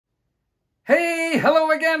Hey,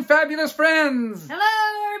 hello again, fabulous friends!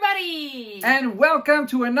 Hello, everybody! And welcome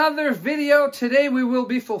to another video. Today we will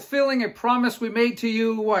be fulfilling a promise we made to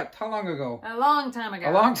you, what, how long ago? A long time ago.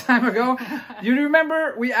 A long time ago. You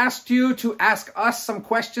remember we asked you to ask us some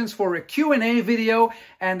questions for a Q&A video,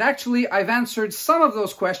 and actually I've answered some of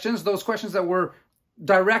those questions that were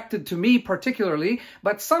directed to me particularly,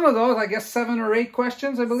 but some of those, I guess 7 or 8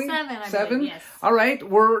 questions, I believe? Seven, yes. All right,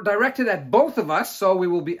 were directed at both of us, so we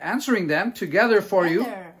will be answering them together for you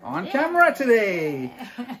on camera today.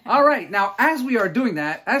 All right, now as we are doing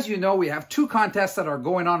that, as you know, we have 2 contests that are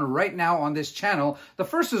going on right now on this channel. The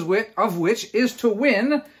first of which is to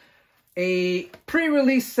win a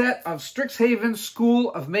pre-release set of Strixhaven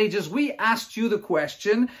School of Mages. We asked you the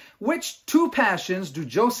question, which 2 passions do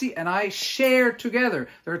Josie and I share together?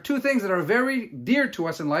 There are 2 things that are very dear to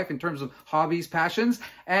us in life in terms of hobbies, passions,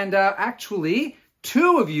 and actually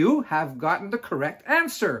 2 of you have gotten the correct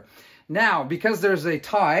answer. Now, because there's a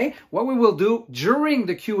tie, what we will do during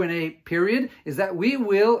the Q&A period is that we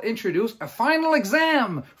will introduce a final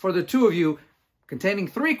exam for the 2 of you, containing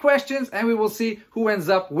 3 questions, and we will see who ends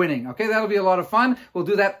up winning. Okay, that'll be a lot of fun. We'll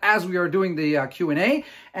do that as we are doing the Q&A.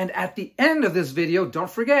 And at the end of this video, don't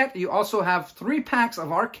forget, you also have 3 packs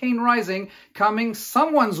of Arcane Rising coming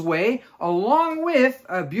someone's way, along with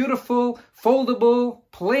a beautiful foldable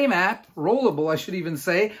playmat, rollable, I should even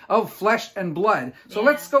say, of Flesh and Blood. So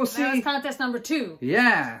let's go see. That was contest number 2.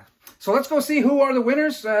 Yeah. So let's go see who are the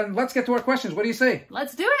winners, and let's get to our questions. What do you say?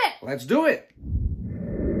 Let's do it. Let's do it.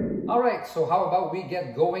 All right, so how about we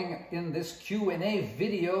get going in this Q&A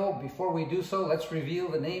video. Before we do so, let's reveal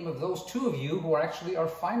the name of those 2 of you who are actually our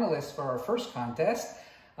finalists for our first contest.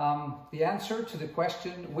 The answer to the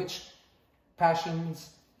question, which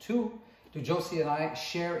passions do Josie and I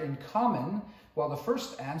share in common? Well, the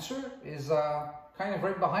first answer is kind of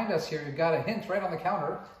right behind us here. You've got a hint right on the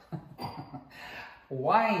counter.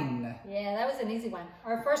 Wine. Yeah, that was an easy one.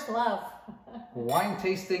 Our first love. Wine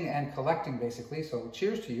tasting and collecting, basically. So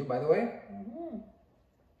cheers to you, by the way.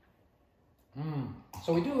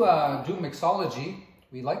 So we do mixology.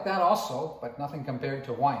 We like that also, but nothing compared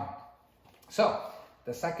to wine. So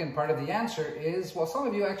the second part of the answer is, well, some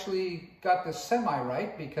of you actually got this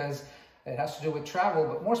semi-right because it has to do with travel,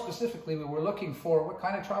 but more specifically, we were looking for what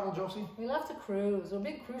kind of travel, Josie? We love to cruise. We're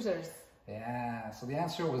big cruisers. Yeah, so the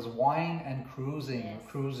answer was wine and cruising, or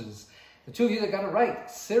cruises. The 2 of you that got it right,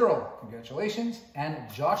 Cyril, congratulations, and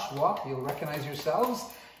Joshua, you'll recognize yourselves.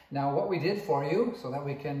 Now what we did for you, so that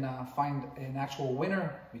we can find an actual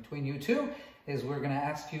winner between you 2, is we're going to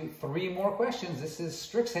ask you 3 more questions. This is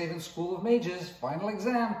Strixhaven School of Mages, final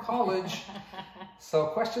exam, college. So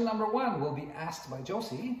question number 1 will be asked by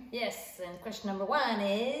Josie. Yes, and question number 1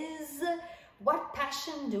 is, what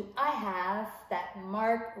passion do I have that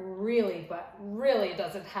Mark really, but really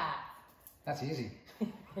doesn't have? That's easy.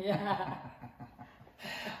 Yeah.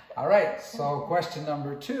 All right, so question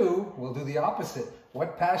number 2, we'll do the opposite.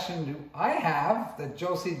 What passion do I have that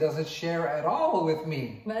Josie doesn't share at all with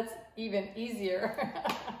me? That's even easier.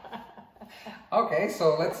 Okay,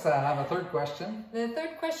 so let's have a 3rd question. The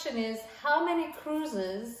 3rd question is, how many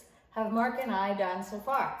cruises have Mark and I done so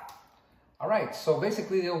far? All right, so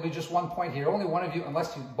basically there will be just 1 point here. Only one of you,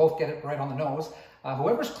 unless you both get it right on the nose.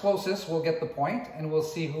 Whoever's closest will get the point, and we'll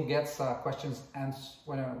see who gets questions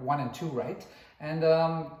 1 and 2 right. And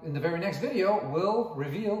in the very next video, we'll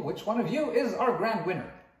reveal which one of you is our grand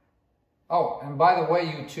winner. Oh, and by the way,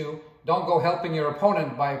 you 2, don't go helping your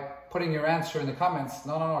opponent by putting your answer in the comments.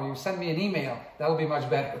 No, you send me an email. That'll be much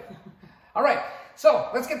better. All right, so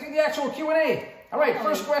let's get to the actual Q&A. All right,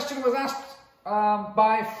 first question was asked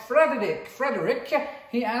by Frederick.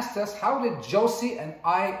 He asked us, how did Josie and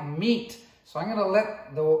I meet? So I'm going to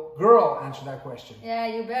let the girl answer that question. Yeah,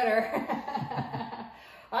 you better.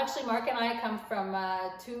 Actually, Mark and I come from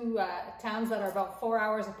 2 towns that are about 4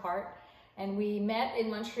 hours apart, and we met in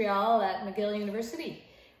Montreal at McGill University.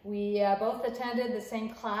 We both attended the same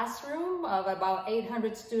classroom of about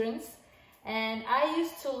 800 students, and I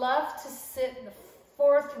used to love to sit the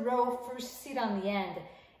 4th row, first seat on the end.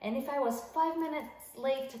 And if I was 5 minutes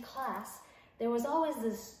late to class, there was always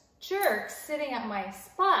this jerk sitting at my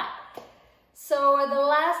spot. So the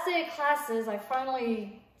last day of classes, I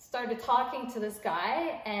finally started talking to this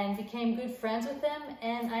guy and became good friends with him,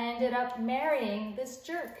 and I ended up marrying this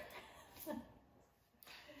jerk.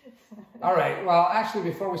 All right, well, actually,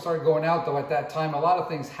 before we started going out, though, at that time, a lot of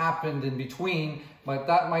things happened in between, but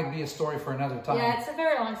that might be a story for another time. Yeah, it's a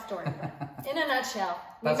very long story. In a nutshell,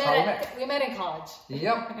 we met in college.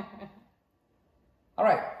 Yep. All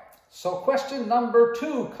right, so question number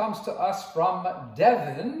 2 comes to us from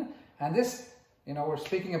Devin, and this, you know, we're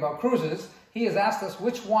speaking about cruises. He has asked us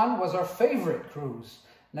which one was our favorite cruise.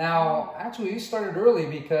 Now, actually, we started early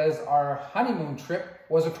because our honeymoon trip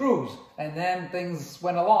was a cruise. And then things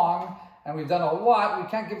went along and we've done a lot. We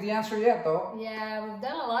can't give the answer yet, though. Yeah, we've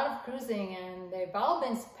done a lot of cruising and they've all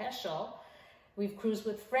been special. We've cruised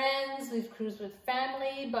with friends, we've cruised with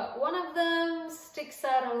family, but one of them sticks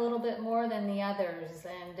out a little bit more than the others.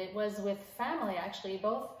 And it was with family, actually.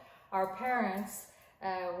 Both our parents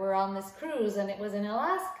were on this cruise, and it was in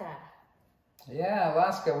Alaska. Yeah,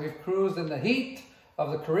 Alaska. We've cruised in the heat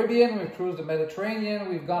of the Caribbean. We've cruised the Mediterranean.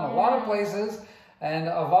 We've gone a lot of places. And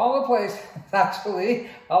of all the places, actually,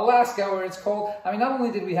 Alaska, where it's cold. I mean, not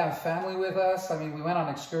only did we have family with us, I mean, we went on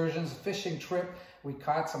excursions, a fishing trip. We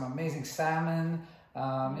caught some amazing salmon. You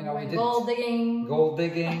know, we did gold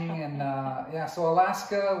digging, and yeah. So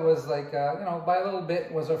Alaska was like, you know, by a little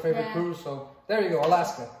bit was our favorite cruise. So there you go,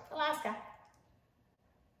 Alaska. Alaska.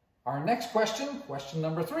 Our next question, question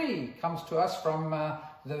number 3, comes to us from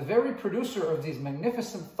the very producer of these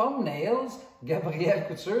magnificent thumbnails, Gabriel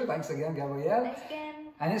Couture. Thanks again, Gabriel. Thanks again.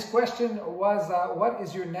 And his question was, what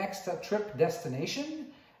is your next trip destination?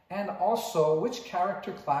 And also, which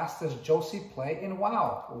character class does Josie play in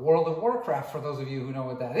WoW? World of Warcraft, for those of you who know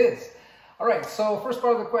what that is. All right, so first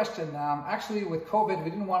part of the question. Actually, with COVID, we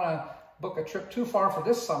didn't want to book a trip too far for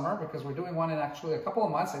this summer because we're doing one in actually a couple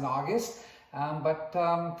of months in August. But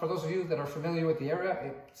for those of you that are familiar with the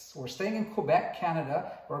area, we're staying in Quebec,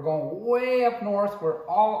 Canada. We're going way up north where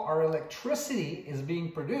all our electricity is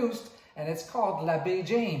being produced, and it's called La Baie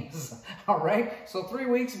James. All right, so 3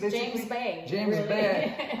 weeks basically. James Bay. James really.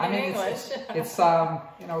 Bay. I mean, it's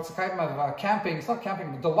you know, it's a kind of camping. It's not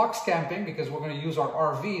camping, but deluxe camping, because we're going to use our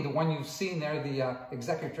RV, the one you've seen there, the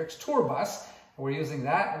Executrix tour bus. We're using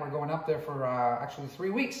that, and we're going up there for actually 3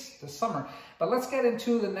 weeks this summer. But let's get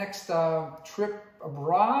into the next trip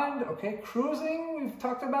abroad. Okay, cruising we've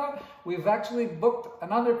talked about. We've actually booked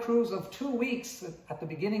another cruise of 2 weeks at the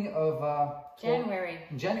beginning of January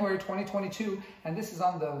 2022, and this is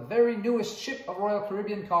on the very newest ship of Royal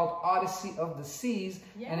Caribbean called Odyssey of the Seas.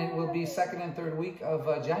 Yay. And it will be 2nd and 3rd week of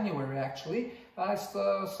January actually. It's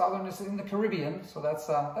the southern, it's in the Caribbean, so that's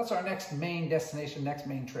our next main destination, next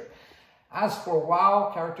main trip. As for WoW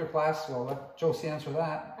character class, well, let Josie answer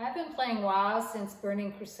that. I've been playing WoW since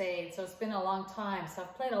Burning Crusade, so it's been a long time. So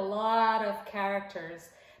I've played a lot of characters.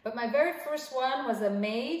 But my very first one was a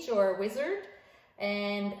mage or a wizard,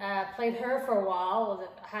 and played her for a while.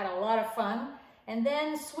 Had a lot of fun. And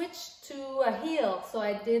then switched to a heal. So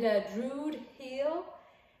I did a druid heal.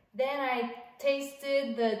 Then I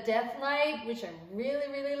tasted the Death Knight, which I really,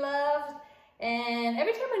 really loved. And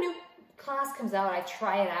every time a new class comes out, I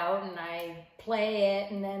try it out and I play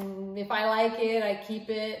it, and then if I like it, I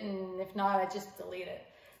keep it, and if not, I just delete it.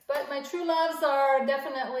 But my true loves are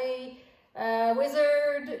definitely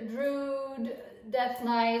Wizard, Druid, Death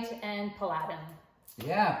Knight, and Paladin.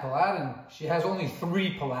 Yeah, Paladin. She has only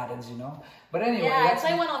 3 Paladins, you know. But anyway, yeah, I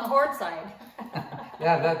play one on the Horde side.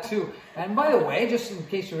 Yeah, that too. And by the way, just in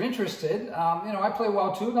case you're interested, you know, I play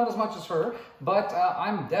WoW too, not as much as her, but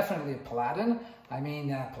I'm definitely a Paladin. I mean,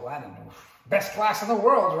 Paladin, best class in the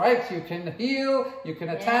world, right? You can heal, you can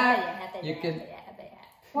attack, you can...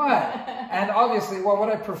 What? And obviously, well, what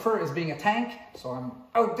I prefer is being a tank, so I'm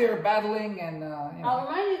out there battling and, you know. I'll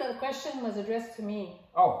remind you that the question was addressed to me.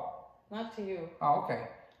 Oh. Not to you. Oh, okay.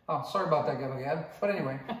 Oh, sorry about that, Gabrielle. But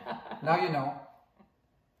anyway, now you know.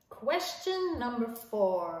 Question number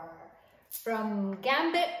 4 from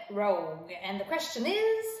Gambit Rogue. And the question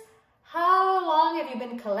is, how long have you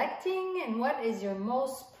been collecting, and what is your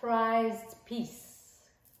most prized piece?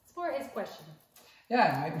 It's for his question.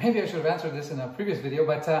 Yeah, maybe I should have answered this in a previous video,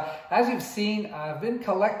 but as you've seen, I've been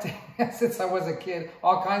collecting since I was a kid,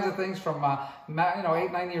 all kinds of things from, you know, 8,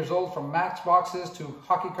 9 years old, from matchboxes to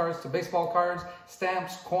hockey cards to baseball cards,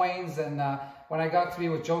 stamps, coins, and when I got to be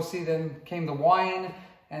with Josie, then came the wine,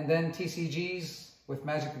 and then TCGs with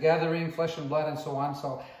Magic the Gathering, Flesh and Blood, and so on.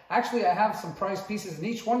 So actually, I have some prized pieces in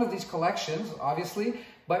each one of these collections, obviously,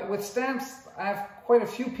 but with stamps, I have quite a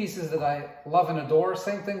few pieces that I love and adore.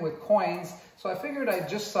 Same thing with coins. So I figured I'd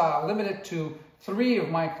just limit it to 3 of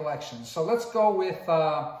my collections. So let's go with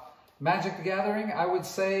Magic the Gathering. I would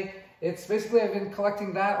say it's basically, I've been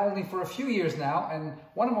collecting that only for a few years now. And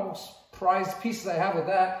one of the most prized pieces I have with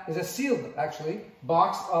that is a sealed, actually,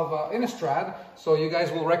 box of Innistrad. So you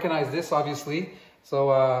guys will recognize this, obviously. So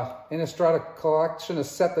Innistrad collection, a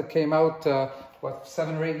set that came out, what,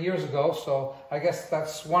 7 or 8 years ago. So I guess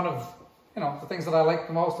that's one of, you know, the things that I like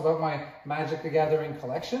the most about my Magic the Gathering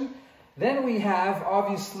collection. Then we have,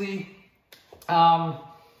 obviously, the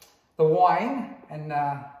wine, and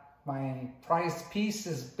my prized piece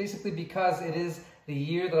is basically because it is the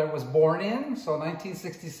year that I was born in, so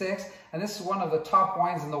 1966. And this is one of the top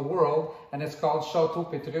wines in the world, and it's called Chateau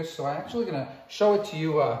Petrus. So I'm actually going to show it to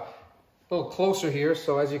you a little closer here.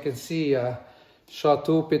 So as you can see,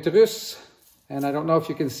 Chateau Petrus, and I don't know if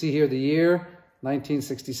you can see here the year,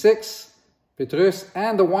 1966, Petrus,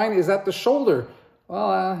 and the wine is at the shoulder.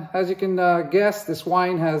 Well, as you can guess, this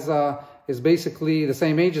wine is basically the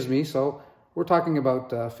same age as me, so we're talking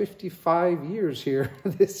about 55 years here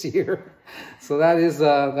this year. So that is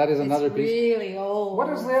another piece. It's really old. What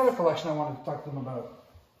is the other collection I wanted to talk to them about?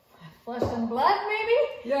 Flesh and Blood,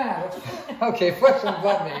 maybe? Yeah, okay, Flesh and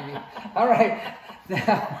Blood, maybe. All right.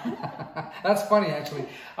 That's funny, actually.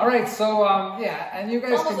 All right, so yeah, and you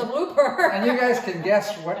guys it's almost a blooper. And you guys can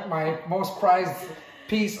guess what my most prized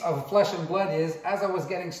piece of Flesh and Blood is. As I was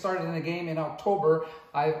getting started in the game in October,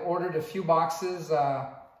 I've ordered a few boxes.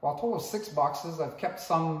 Well, a total of 6 boxes. I've kept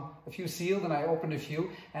a few sealed, and I opened a few.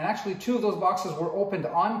 And actually 2 of those boxes were opened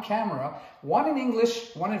on camera. One in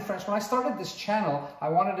English, one in French. When I started this channel, I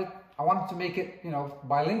wanted to make it, you know,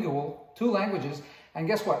 bilingual, 2 languages. And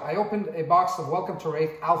guess what? I opened a box of Welcome to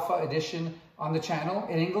Wraith Alpha Edition on the channel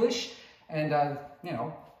in English, and you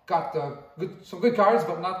know, got some good cards,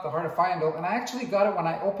 but not the Heart of Fyendal. And I actually got it when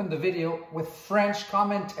I opened the video with French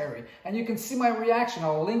commentary. And you can see my reaction.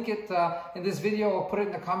 I'll link it in this video. I'll put it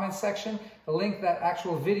in the comments section. I'll link that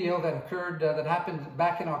actual video that occurred, that happened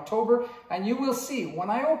back in October. And you will see, when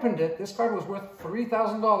I opened it, this card was worth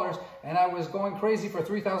 $3,000, and I was going crazy for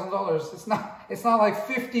 $3,000. It's not like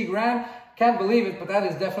 50 grand. Can't believe it, but that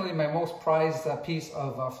is definitely my most prized piece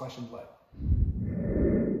of Flesh and Blood.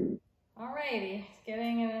 Alrighty, it's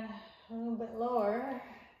getting a little bit lower.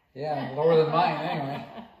 Yeah, lower than mine anyway.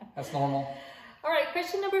 That's normal. Alright,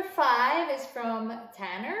 question number 5 is from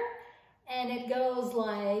Tanner, and it goes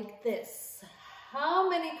like this. How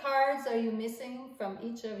many cards are you missing from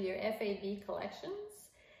each of your FAB collections?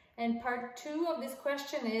 And part 2 of this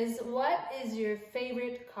question is, what is your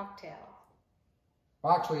favorite cocktail?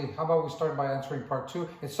 Well, actually, how about we start by answering part 2?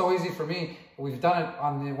 It's so easy for me. We've done it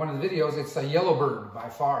on one of the videos. It's a Yellowbird by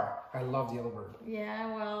far. I love the Yellowbird. Yeah,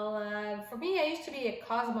 well, for me, I used to be a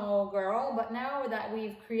Cosmo girl, but now that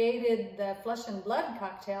we've created the Flesh and Blood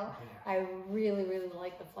cocktail, I really, really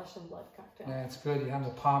like the Flesh and Blood cocktail. Yeah, it's good. You have the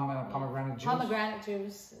pomegranate juice. Pomegranate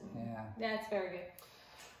juice. Yeah, it's very good.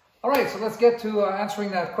 All right, so let's get to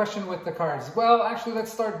answering that question with the cards. Well, actually,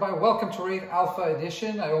 let's start by Welcome to Wraith Alpha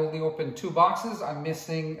Edition. I only opened 2 boxes. I'm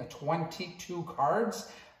missing 22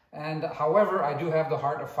 cards. And however, I do have the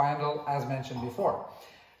Heart of Fyendal, as mentioned before.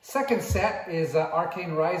 Second set is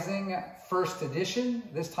Arcane Rising First Edition.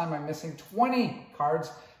 This time I'm missing 20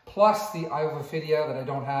 cards, plus the Eye of Ophidia that I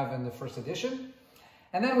don't have in the first edition.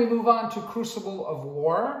 And then we move on to Crucible of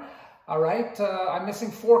War. All right, I'm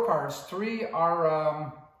missing 4 cards. 3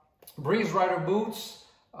 are Breeze Rider Boots.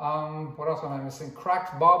 What else am I missing?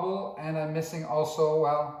 Cracked Bauble, and I'm missing also,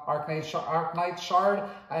 well, Arknight Shard.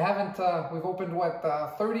 I haven't, we've opened, what,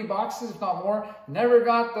 30 boxes, if not more. Never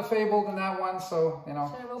got the Fabled in that one, so, you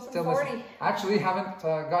know, still missing. Actually, haven't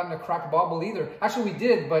gotten a Cracked Bauble either. Actually, we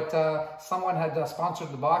did, but someone had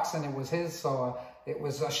sponsored the box, and it was his, so it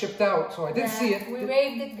was shipped out, so I did see it. We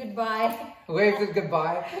waved it goodbye. Waved it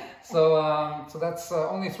goodbye. So, so that's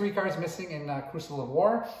only 3 cards missing in Crucible of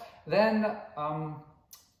War. Then,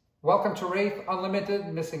 Welcome to Wraith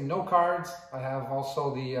Unlimited, missing no cards. I have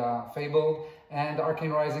also the Fabled, and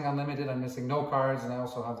Arcane Rising Unlimited, I'm missing no cards, and I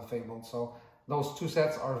also have the Fabled. So those 2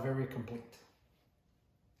 sets are very complete.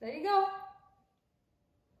 There you go.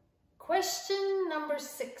 Question number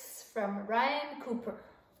 6 from Ryan Cooper.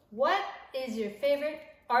 What is your favorite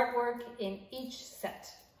artwork in each set?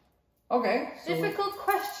 Okay. So difficult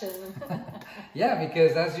question. Yeah,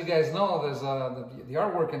 because as you guys know, there's the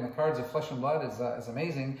artwork in the cards of Flesh and Blood is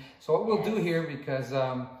amazing. So what we'll do here, because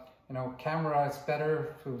you know, camera, it's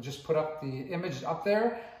better to just put up the image up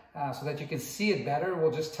there so that you can see it better.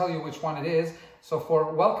 We'll just tell you which one it is. So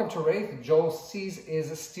for Welcome to Wraith, Josie's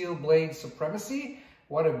is Steel Blade Supremacy.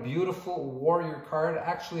 What a beautiful warrior card.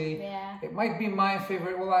 Actually, it might be my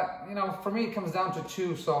favorite. Well, you know, for me, it comes down to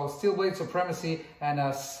 2. So Steel Blade Supremacy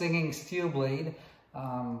and Singing Steel Blade.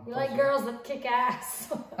 You like girls that kick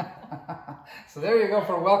ass. So there you go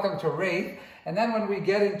for Welcome to Wraith. And then when we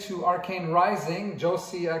get into Arcane Rising,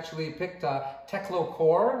 Josie actually picked Teklo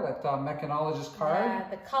Core, that mechanologist card. Yeah,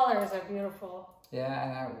 the colors are beautiful.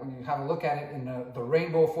 Yeah, and when you have a look at it in the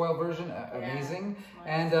rainbow foil version, amazing.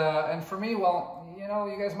 Nice. And for me, well, you know,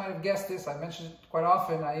 you guys might have guessed this. I mentioned it quite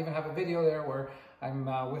often. I even have a video there where I'm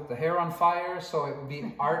with the hair on fire. So it would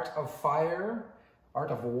be Art of Fire,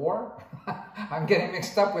 Art of War. I'm getting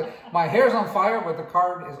mixed up with my hair's on fire, but the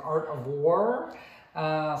card is Art of War.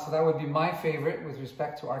 So that would be my favorite with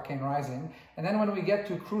respect to Arcane Rising. And then when we get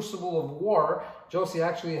to Crucible of War, Josie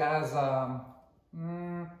actually has,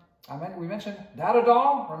 we mentioned Data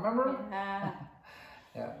Doll, remember? Yeah.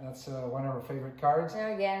 Yeah, that's one of our favorite cards.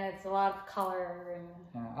 There again, it's a lot of color. And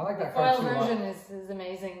yeah, I like that card too. The foil version is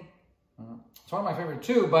amazing. It's one of my favorite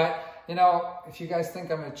too, but you know, if you guys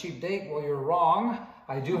think I'm a cheap date, well, you're wrong.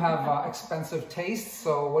 I do have expensive tastes,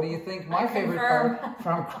 so what do you think my favorite card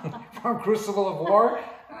from Crucible of War?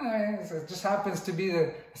 It just happens to be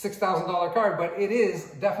the $6,000 card, but it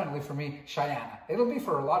is definitely for me, Cheyenne. It'll be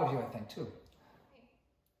for a lot of you, I think, too.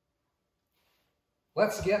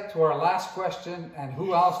 Let's get to our last question, and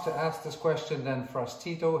who else to ask this question than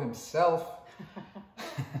Frostito himself?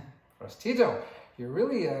 Frostito, you're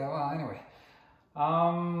really, well, anyway.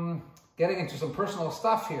 Getting into some personal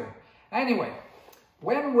stuff here. Anyway,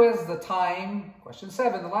 when was the time, question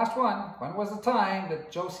 7, the last one, when was the time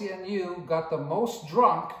that Josie and you got the most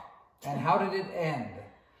drunk, and how did it end?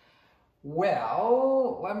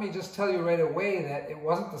 Well, let me just tell you right away that it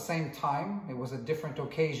wasn't the same time. It was at different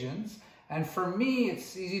occasions. And for me,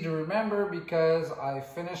 it's easy to remember because I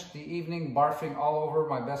finished the evening barfing all over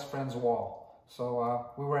my best friend's wall. So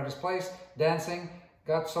we were at his place, dancing,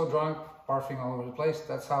 got so drunk, barfing all over the place.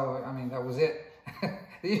 That's how, I mean, that was it.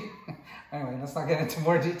 Anyway, let's not get into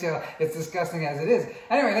more detail. It's disgusting as it is.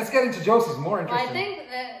 Anyway, let's get into Josie's, more interesting. I think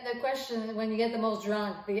the question, when you get the most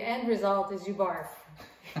drunk, the end result is you barf.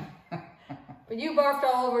 But you barfed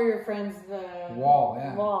all over your friend's wall,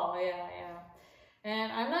 yeah. Wall, yeah.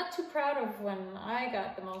 And I'm not too proud of when I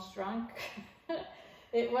got the most drunk.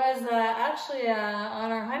 It was actually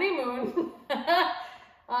on our honeymoon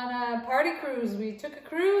on a party cruise. We took a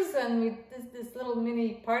cruise and we did this little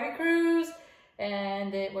mini party cruise,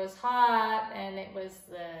 and it was hot, and it was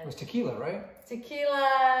it was tequila, right?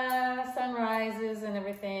 Tequila, sunrises and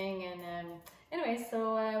everything. And anyway,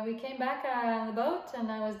 so we came back on the boat,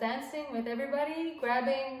 and I was dancing with everybody,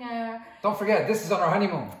 grabbing... Don't forget, this is on our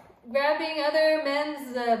honeymoon. Grabbing other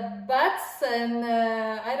men's butts, and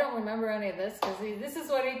I don't remember any of this because this is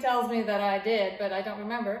what he tells me that I did, but I don't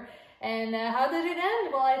remember. And how did it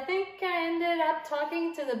end? Well, I think I ended up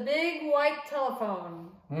talking to the big white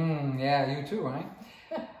telephone. Yeah, you too, right?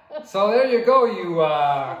 So there you go,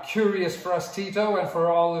 you curious Frostito, and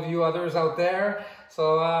for all of you others out there.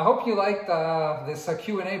 So I hope you liked this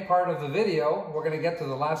Q&A part of the video. We're going to get to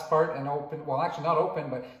the last part and open, well, actually not open,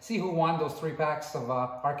 but see who won those 3 packs of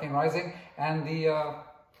Arcane Rising and the,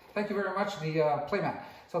 thank you very much, the playmat.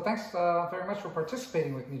 So thanks very much for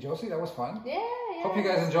participating with me, Josie. That was fun. Yeah. Hope you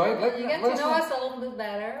guys enjoyed. You get to know us a little bit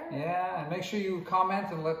better. Yeah, and make sure you comment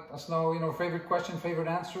and let us know, you know, favorite question, favorite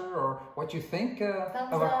answer, or what you think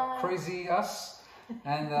of a crazy us.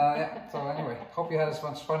 And yeah, so anyway, hope you had as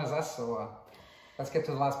much fun as us. So let's get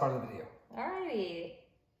to the last part of the video. Alrighty.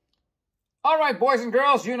 All right, boys and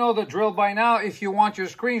girls, you know the drill by now. If you want your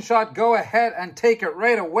screenshot, go ahead and take it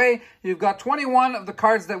right away. You've got 21 of the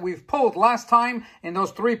cards that we've pulled last time in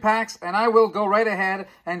those 3 packs, and I will go right ahead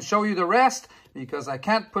and show you the rest because I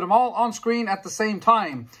can't put them all on screen at the same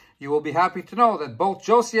time. You will be happy to know that both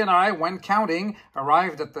Josie and I, when counting,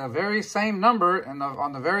 arrived at the very same number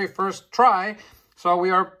on the very first try. So we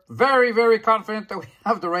are very, very confident that we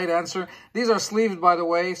have the right answer. These are sleeved, by the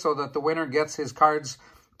way, so that the winner gets his cards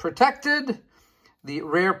protected, the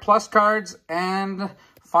rare plus cards, and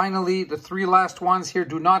finally the 3 last ones here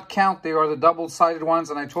do not count. They are the double-sided ones,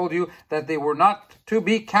 and I told you that they were not to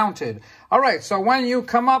be counted. All right, so when you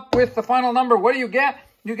come up with the final number, what do you get?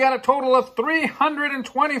 You get a total of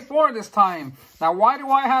 324 this time. Now, why do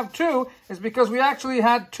I have 2? Is because we actually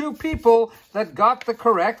had 2 people that got the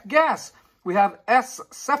correct guess. We have S.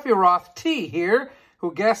 Sephiroth T here,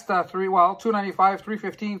 who guessed 295,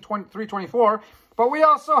 315, 324. But we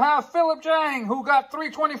also have Philip Jang, who got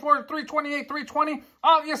 324, 328, 320.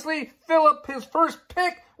 Obviously, Philip, his first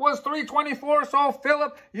pick was 324. So,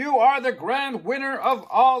 Philip, you are the grand winner of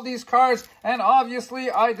all these cards. And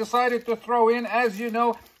obviously, I decided to throw in, as you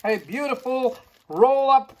know, a beautiful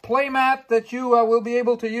roll-up playmat that you will be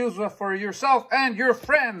able to use for yourself and your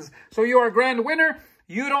friends. So, you are a grand winner.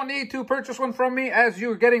 You don't need to purchase one from me, as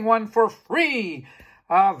you're getting one for free.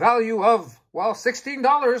 Value of, well,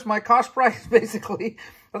 $16, my cost price, basically.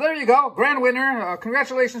 But there you go, grand winner.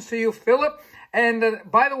 Congratulations to you, Philip. And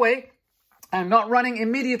by the way, I'm not running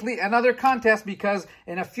immediately another contest because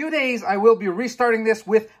in a few days, I will be restarting this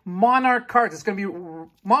with Monarch cards. It's going to be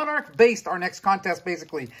Monarch-based, our next contest,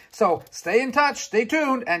 basically. So stay in touch, stay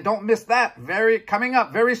tuned, and don't miss that coming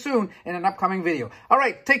up very soon in an upcoming video. All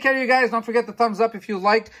right, take care, you guys. Don't forget the thumbs up if you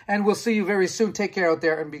liked, and we'll see you very soon. Take care out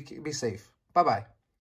there and be safe. Bye-bye.